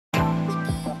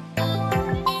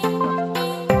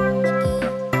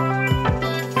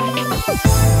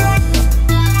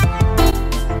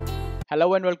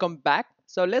Hello and welcome back.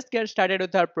 So let's get started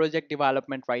with our project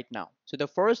development right now. So the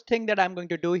first thing that I'm going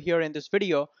to do here in this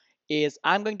video is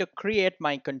I'm going to create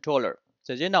my controller.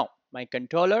 So as you know, my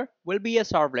controller will be a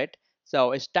servlet.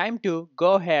 So it's time to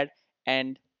go ahead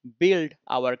and build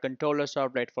our controller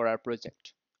servlet for our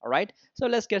project. All right, so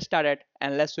let's get started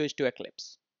and let's switch to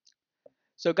Eclipse.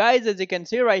 So guys, as you can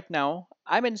see right now,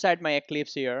 I'm inside my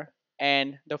Eclipse here,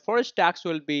 and the first task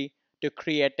will be to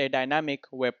create a dynamic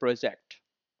web project.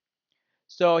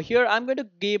 So here I'm going to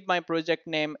give my project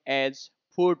name as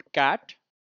food cat,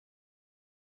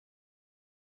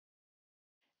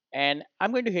 and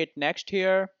I'm going to hit next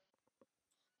here,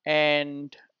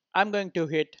 and I'm going to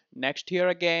hit next here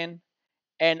again,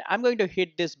 and I'm going to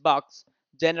hit this box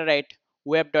generate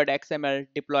web.xml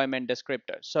deployment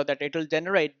descriptor so that it will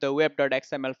generate the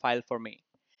web.xml file for me.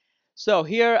 So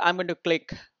here I'm going to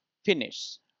click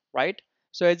finish, right?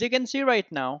 So as you can see right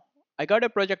now, I got a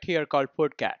project here called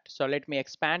foodcat. So let me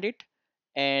expand it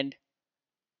and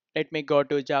let me go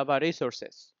to Java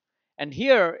resources. And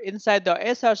here inside the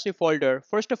src folder,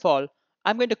 first of all,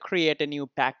 I'm going to create a new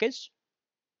package.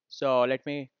 So let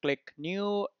me click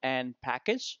new and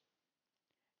package.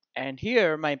 And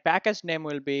here my package name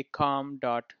will be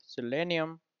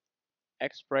com.selenium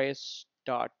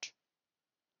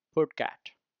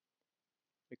express.foodcat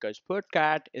because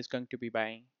foodcat is going to be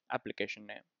my application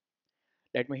name.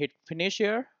 Let me hit finish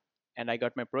here and I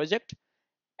got my project.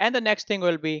 And the next thing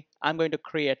will be I'm going to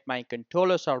create my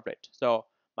controller servlet. So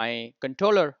my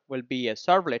controller will be a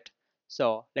servlet.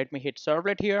 So let me hit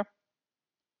servlet here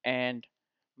and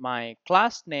my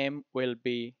class name will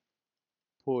be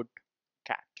food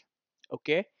cat.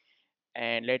 Okay,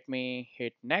 and let me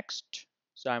hit next.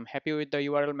 So I'm happy with the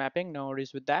URL mapping, no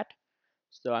worries with that.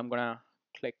 So I'm gonna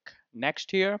click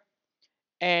next here,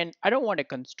 and I don't want a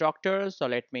constructor, so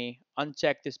let me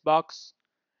uncheck this box.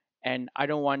 And I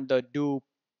don't want the do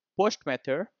post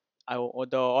method.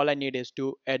 All I need is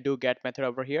a do get method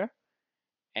over here,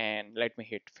 and let me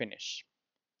hit finish.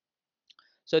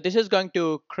 So this is going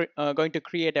to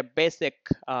create a basic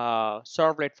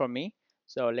servlet for me.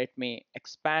 So let me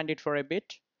expand it for a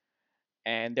bit,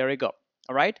 and there we go.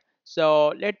 All right.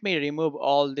 So let me remove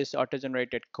all this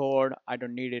auto-generated code. I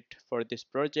don't need it for this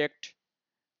project.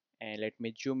 And let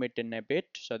me zoom it in a bit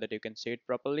so that you can see it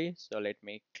properly. So let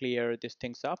me clear these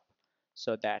things up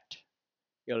so that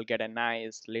you'll get a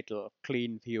nice little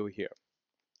clean view here.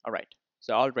 All right,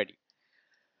 so all ready.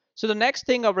 So the next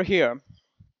thing over here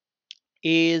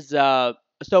is so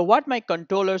what my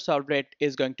controller servlet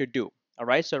is going to do. All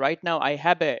right, so right now I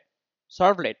have a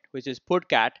servlet which is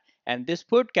putcat, and this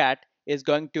putcat is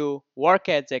going to work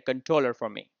as a controller for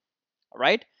me. All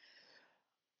right.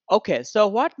 Okay, so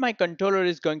what my controller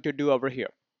is going to do over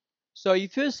here. So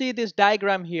if you see this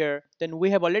diagram here, then we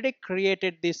have already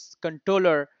created this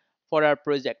controller for our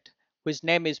project, whose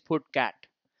name is putcat.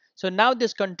 So now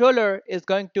this controller is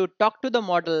going to talk to the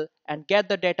model and get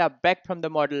the data back from the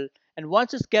model. And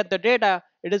once it's get the data,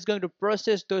 it is going to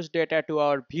process those data to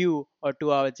our view or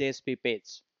to our JSP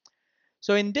page.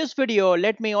 So in this video,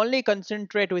 let me only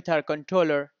concentrate with our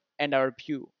controller and our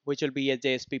view, which will be a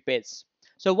JSP page.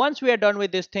 So once we are done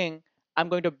with this thing, I'm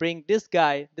going to bring this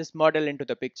guy, this model into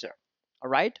the picture. All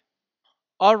right.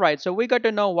 All right. So we got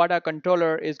to know what our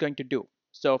controller is going to do.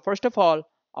 So first of all,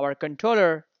 our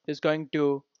controller is going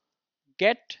to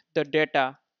get the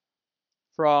data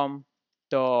from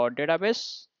the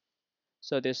database.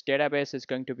 So this database is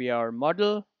going to be our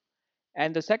model.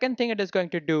 And the second thing it is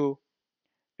going to do,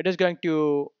 it is going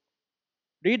to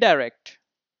redirect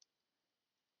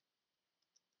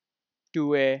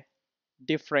to a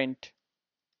different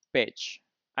page.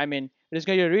 I mean, it is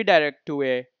going to redirect to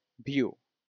a view.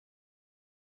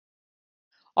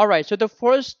 All right, so the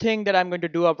first thing that I'm going to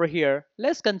do over here,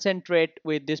 let's concentrate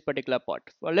with this particular part.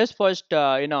 Well, let's first,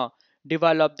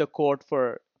 develop the code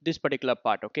for this particular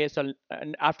part. Okay, so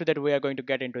and after that we are going to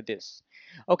get into this.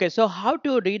 Okay, so how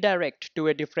to redirect to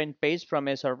a different page from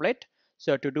a servlet?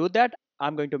 So to do that,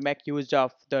 I'm going to make use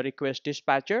of the request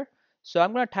dispatcher. So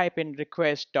I'm going to type in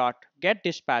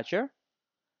request.getDispatcher,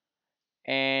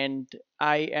 and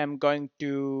I am going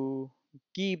to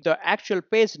give the actual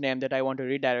page name that I want to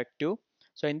redirect to.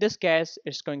 So in this case,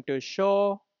 it's going to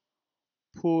show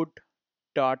food.jsp.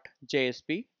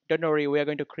 Don't worry, we are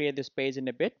going to create this page in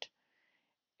a bit.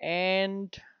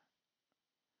 And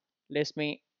let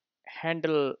me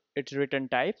handle its return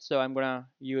type. So I'm gonna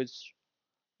use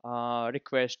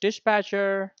request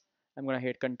dispatcher. I'm gonna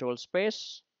hit control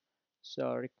space.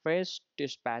 So request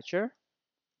dispatcher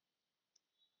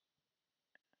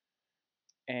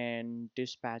and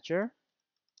dispatcher.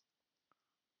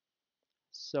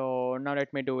 So now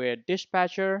let me do a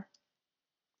dispatcher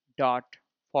dot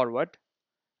forward.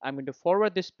 I'm going to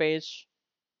forward this page.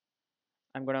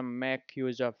 I'm going to make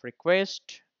use of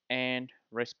request and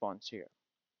response here.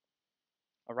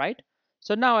 All right.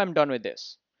 So now I'm done with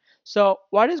this. So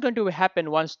what is going to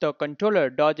happen once the controller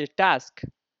does its task?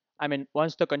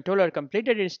 Once the controller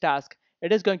completed its task,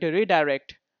 it is going to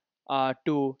redirect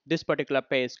to this particular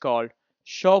page called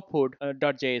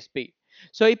showfood.jsp.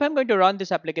 So if I'm going to run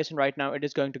this application right now, it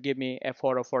is going to give me a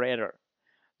 404 error.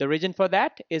 The reason for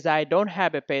that is I don't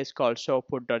have a page called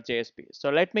showfood.jsp. So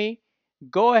let me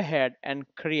go ahead and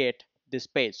create this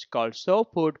page called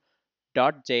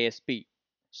showfood.jsp.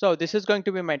 So this is going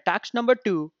to be my task number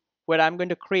 2, where I'm going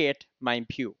to create my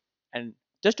view. And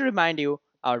just to remind you,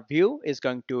 our view is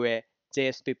going to a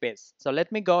JSP page. So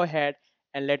let me go ahead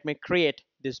and let me create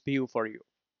this view for you.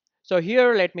 So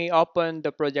here, let me open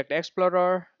the project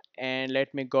explorer and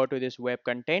let me go to this web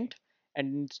content.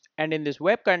 And in this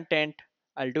web content,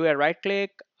 I'll do a right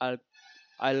click. I'll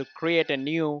create a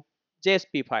new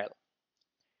JSP file.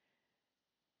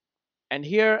 And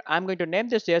here I'm going to name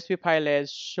this JSP file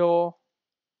as showfood.jsp.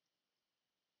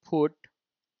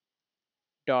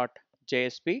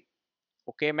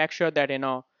 Okay, make sure that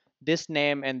this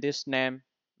name and this name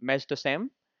match the same.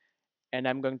 And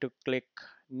I'm going to click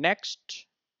next,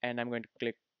 and I'm going to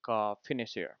click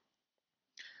finish here.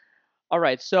 All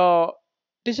right, so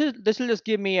this will just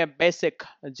give me a basic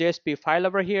JSP file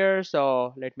over here.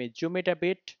 So let me zoom it a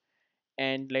bit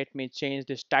and let me change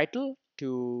this title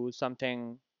to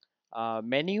something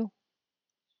menu.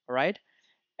 All right,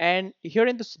 and here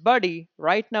in this body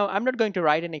right now, I'm not going to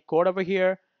write any code over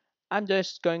here. I'm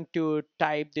just going to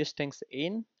type these things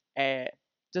in a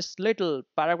just little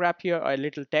paragraph here or a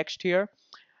little text here.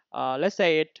 Let's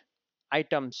say it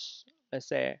items. Let's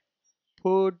say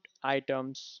food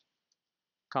items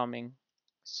coming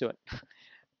soon.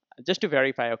 Just to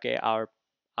verify, okay, our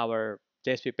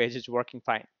JSP page is working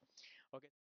fine. Okay.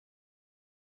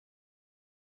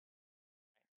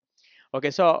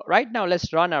 Okay, so right now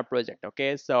let's run our project.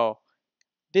 Okay, so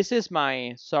this is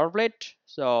my servlet.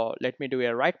 So let me do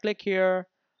a right click here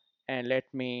and let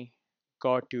me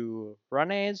go to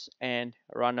run as and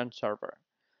run on server.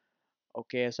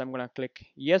 Okay, so I'm gonna click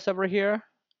yes over here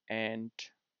and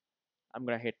I'm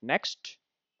gonna hit next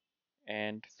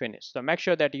and finish. So make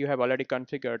sure that you have already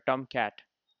configured Tomcat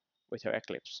with your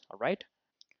Eclipse. All right.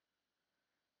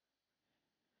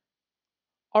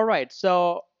 All right,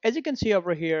 so as you can see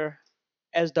over here,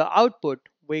 as the output,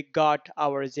 we got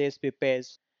our JSP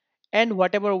page, and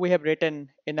whatever we have written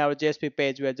in our JSP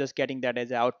page, we are just getting that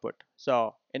as an output.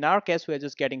 So in our case, we are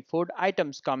just getting food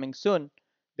items coming soon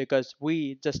because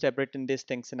we just have written these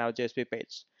things in our JSP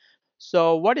page.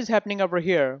 So what is happening over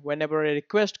here? Whenever a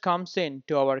request comes in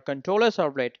to our controller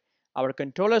servlet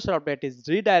is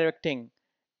redirecting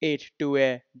it to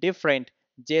a different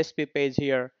JSP page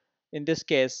here. In this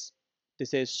case,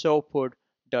 this is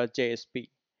showfood.jsp,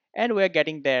 and we're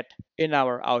getting that in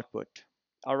our output.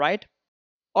 All right.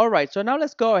 All right. So now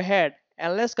let's go ahead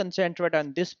and let's concentrate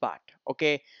on this part.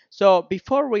 Okay. So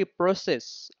before we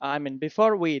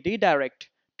before we redirect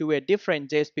to a different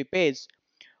JSP page,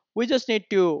 we just need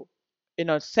to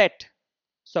set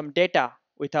some data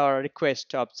with our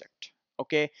request object.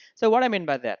 Okay, so what I mean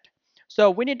by that, so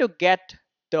we need to get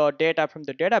the data from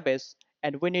the database,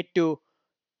 and we need to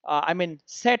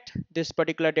set this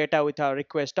particular data with our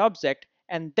request object,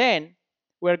 and then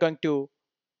we're going to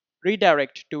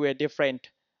redirect to a different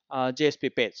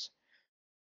JSP page.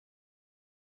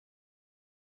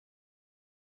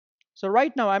 So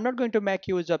right now I'm not going to make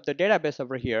use of the database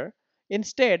over here.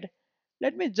 Instead,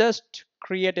 let me just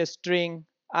create a string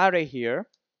array here.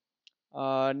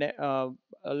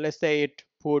 Let's say it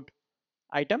food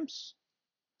items,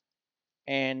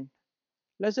 and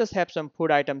let's just have some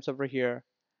food items over here.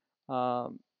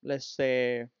 Let's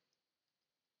say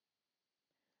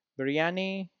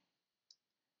biryani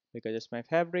because it's my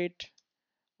favorite.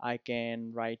 I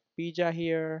can write pizza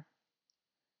here,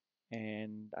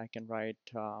 and I can write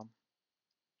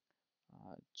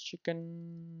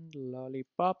chicken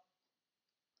lollipop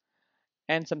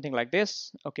and something like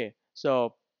this. Okay,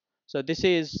 so this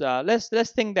is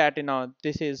let's think that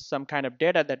this is some kind of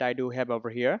data that I do have over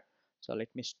here. So let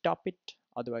me stop it,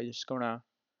 otherwise it's gonna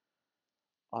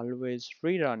always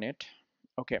rerun it.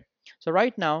 Okay, so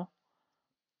right now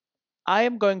I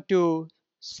am going to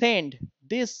send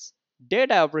this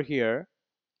data over here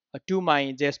to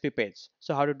my JSP page.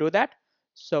 So how to do that?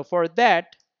 So for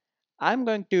that, I'm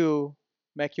going to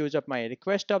make use of my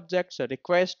request object. So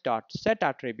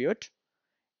request.setAttribute,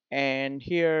 and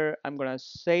here I'm gonna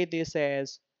say this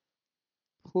as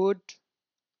food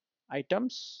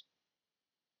items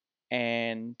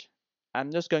and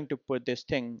I'm just going to put this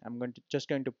thing, just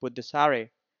going to put this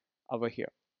array over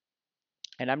here,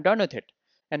 and I'm done with it.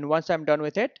 And once I'm done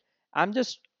with it, I'm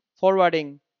just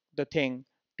forwarding the thing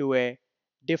to a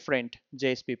different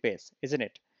JSP page, isn't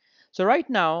it? So right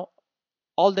now,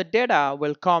 all the data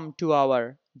will come to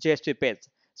our JSP page.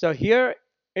 So here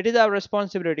it is our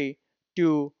responsibility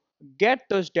to get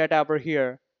those data over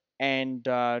here and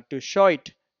to show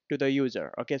it to the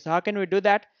user. Okay, so how can we do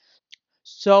that?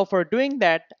 So for doing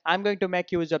that, I'm going to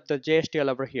make use of the JSTL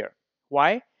over here.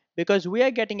 Why? Because we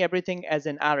are getting everything as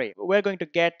an array. We're going to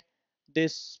get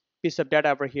this piece of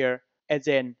data over here as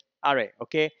an array.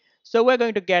 Okay, so we're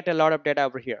going to get a lot of data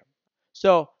over here.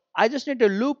 So I just need to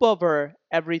loop over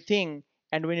everything,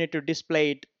 and we need to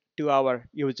display it to our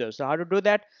users. So how to do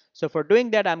that? So for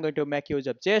doing that, I'm going to make use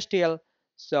of JSTL.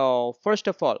 So first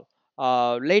of all,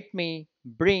 let me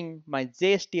bring my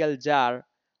JSTL jar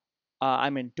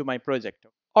to my project.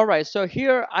 All right, so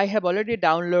here I have already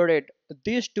downloaded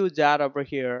these two jar over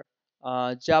here,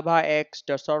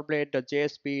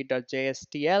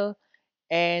 javax.servlet.jsp.jstl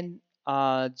and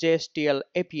JSTL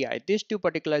API. These two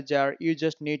particular jar, you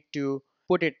just need to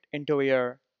put it into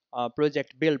your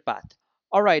project build path.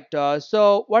 All right,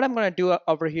 so what I'm going to do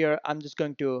over here, I'm just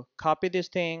going to copy this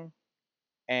thing,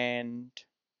 and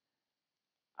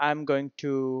I'm going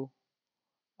to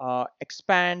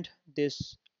expand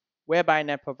this web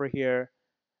INAP over here,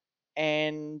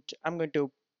 and I'm going to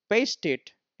paste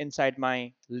it inside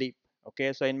my lib.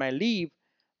 Okay, so in my lib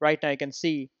right now you can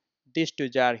see these two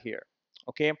jar here.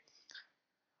 Okay,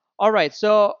 all right,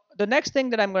 so the next thing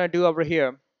that I'm going to do over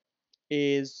here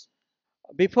is,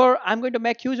 before I'm going to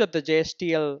make use of the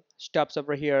JSTL stubs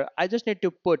over here, I just need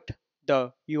to put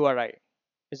the URI,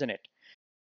 isn't it?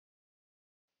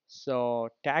 So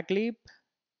tag lib,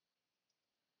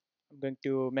 I'm going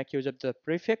to make use of the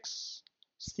prefix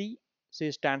C. C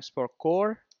stands for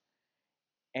core,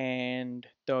 and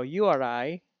the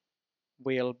URI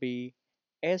will be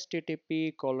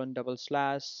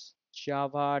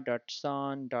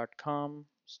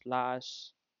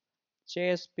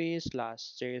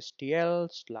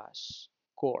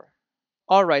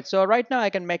All right, so right now I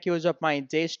can make use of my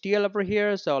JSTL over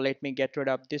here. So let me get rid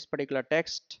of this particular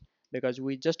text because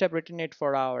we just have written it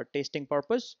for our testing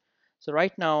purpose. So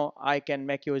right now I can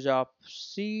make use of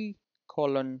C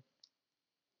colon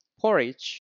for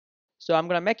each. So I'm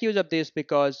going to make use of this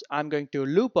because I'm going to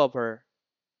loop over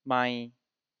my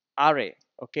array.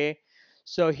 Okay,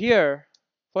 so here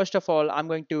first of all I'm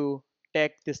going to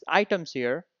take this items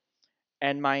here,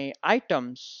 and my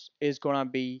items is going to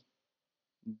be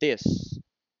this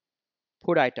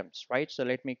put items, right? So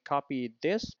let me copy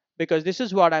this because this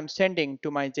is what I'm sending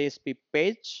to my JSP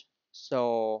page.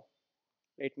 So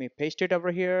let me paste it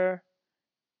over here,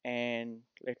 and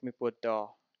let me put the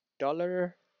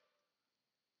dollar,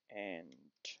 and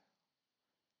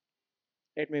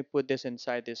let me put this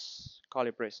inside this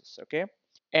curly braces. Okay,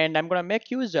 and I'm gonna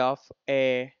make use of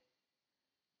a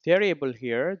variable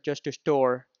here just to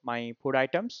store my put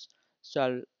items. So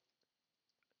I'll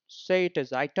say it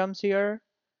as items here,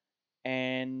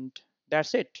 and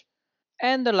that's it.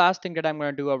 And the last thing that I'm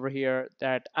going to do over here,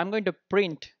 that I'm going to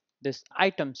print this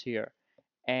items here,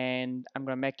 and I'm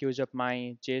going to make use of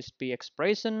my JSP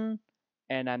expression,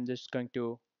 and I'm just going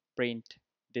to print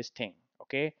this thing.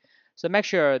 Okay, so make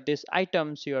sure this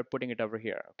items you are putting it over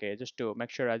here. Okay, just to make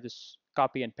sure I just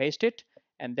copy and paste it,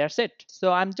 and that's it.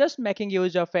 So I'm just making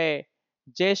use of a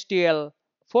JSTL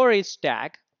for each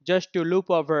tag just to loop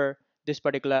over this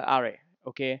particular array.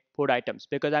 Okay, put items,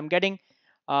 because I'm getting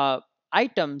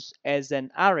items as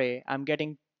an array. I'm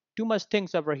getting too much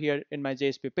things over here in my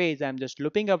JSP page. I'm just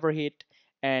looping over it,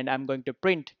 and I'm going to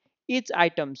print each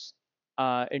items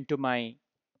into my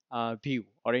view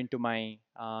or into my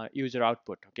user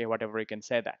output. Okay, whatever you can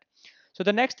say that. So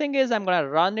the next thing is I'm going to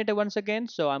run it once again.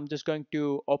 So I'm just going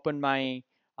to open my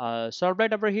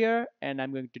Servlet over here, and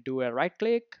I'm going to do a right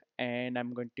click, and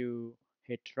I'm going to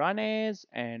hit run as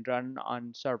and run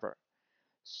on server.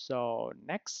 So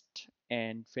next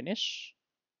and finish,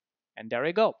 and there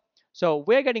we go. So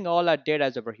we're getting all our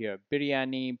data over here: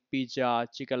 biryani, pizza,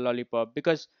 chicken lollipop,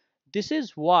 because this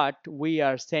is what we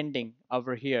are sending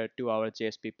over here to our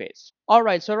JSP page. All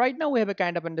right, so right now we have a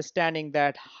kind of understanding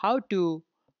that how to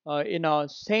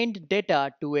send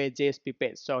data to a JSP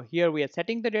page. So here we are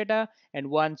setting the data,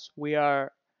 and once we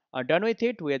are done with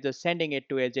it, we are just sending it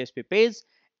to a JSP page,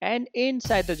 and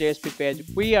inside the JSP page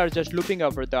we are just looping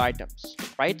over the items,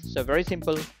 right? So very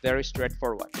simple, very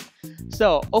straightforward.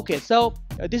 So okay, so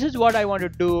this is what I want to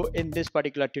do in this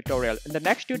particular tutorial. In the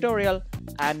next tutorial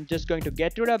I'm just going to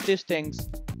get rid of these things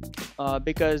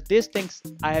because these things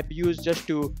I have used just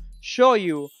to show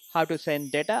you how to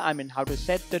send data, how to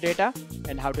set the data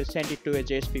and how to send it to a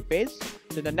JSP page.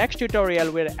 So in the next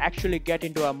tutorial, we'll actually get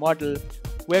into a model.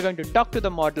 We're going to talk to the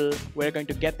model, we're going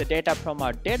to get the data from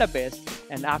our database,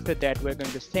 and after that we're going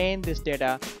to send this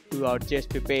data to our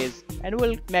JSP page, and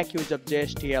we'll make use of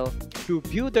JSTL to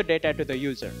view the data to the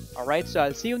user. Alright, so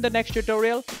I'll see you in the next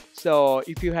tutorial. So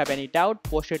if you have any doubt,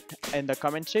 post it in the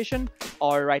comment section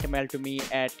or write a mail to me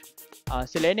at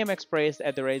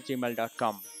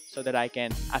seleniumexpress@gmail.com so that I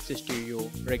can assist you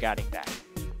regarding that.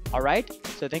 Alright,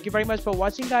 so thank you very much for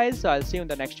watching, guys. So I'll see you in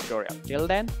the next tutorial. Till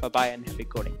then, bye bye and happy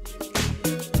coding.